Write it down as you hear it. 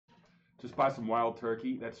Just buy some wild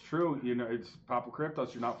turkey. That's true. You know, it's Papa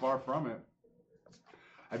Cryptos. You're not far from it.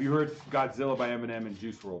 Have you heard Godzilla by Eminem and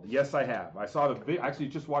Juice WRLD? Yes, I have. I saw the actually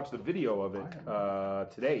just watched the video of it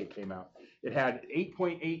today. It came out. It had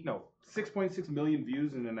 6.6 million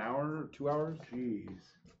views in an hour or 2 hours. Jeez.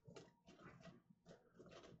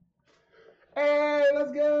 Hey,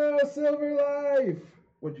 let's go, Silver Life.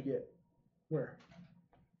 What'd you get? Where?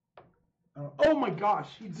 Oh my gosh,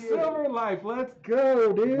 he did. Silver Life, let's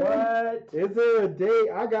Go, dude. What? Is there a date?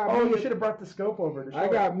 I got. Oh, me you a- should have brought the scope over to show I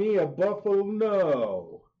got me a Buffalo.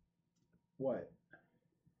 No. What?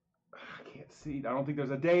 I can't see. I don't think there's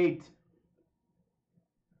a date.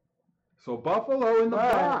 So Buffalo in the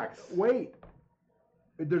box. Wait.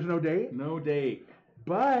 There's no date? No date.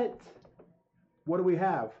 But what do we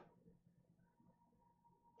have?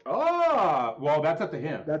 Oh, well, that's up to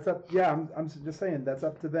him. That's up. Yeah, I'm just saying that's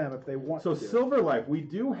up to them if they want So to. Silver Life, we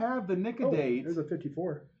do have the Nicka date. There's a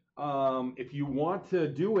 54. If you want to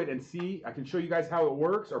do it and see, I can show you guys how it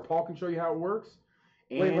works, or Paul can show you how it works.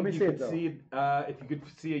 And Wait, let me you see it, can though. see if you could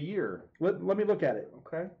see a year. Let me look at it.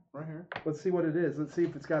 Okay, right here. Let's see what it is. Let's see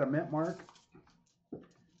if it's got a mint mark.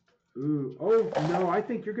 Ooh. Oh, no, I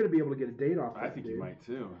think you're going to be able to get a date off this, I think you dude. might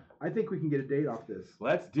too. I think we can get a date off this.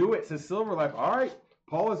 Let's do it. Says Silver Life. All right,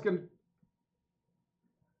 Paul is gonna.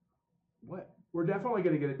 What? We're definitely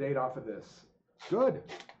going to get a date off of this. Good.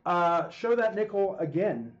 Show that nickel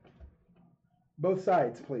again. Both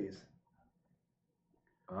sides, please.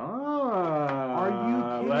 Ah. Are you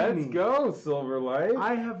kidding Let's me? go, Silver Life.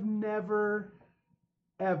 I have never,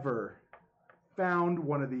 ever found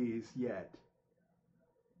one of these yet.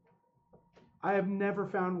 I have never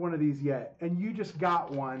found one of these yet. And you just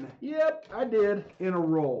got one Yep, I did. in a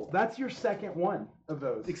roll. That's your second one of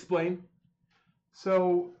those. Explain.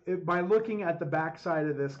 So by looking at the backside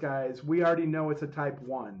of this, guys, we already know it's a Type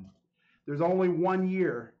 1. There's only 1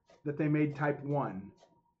 year that they made Type 1,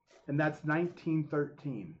 and that's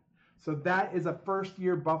 1913. So that is a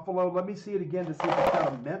first-year Buffalo. Let me see it again to see if it's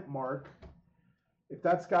got a mint mark. If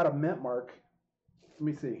that's got a mint mark, let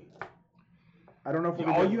me see. I don't know if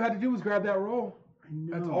All you had to do was grab that roll. I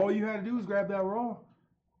know. That's all you had to do was grab that roll.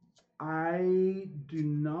 I do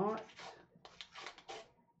not.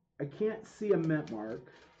 I can't see a mint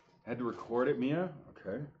mark. Had to record it, Mia?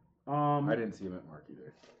 Okay. I didn't see a mint mark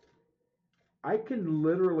either. I can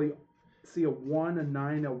literally see a 1, a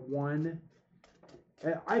 9, a 1.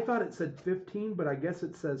 I thought it said 15, but I guess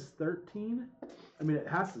it says 13. I mean, it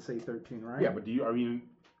has to say 13, right? Yeah, but are you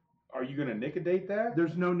going to Nicka-date that?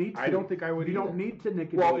 There's no need to. I don't think I would You either. don't need to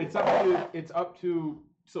nick it. Well, it's up to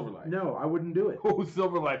Silver Life. No, I wouldn't do it. Oh,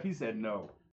 Silver Life. He said no.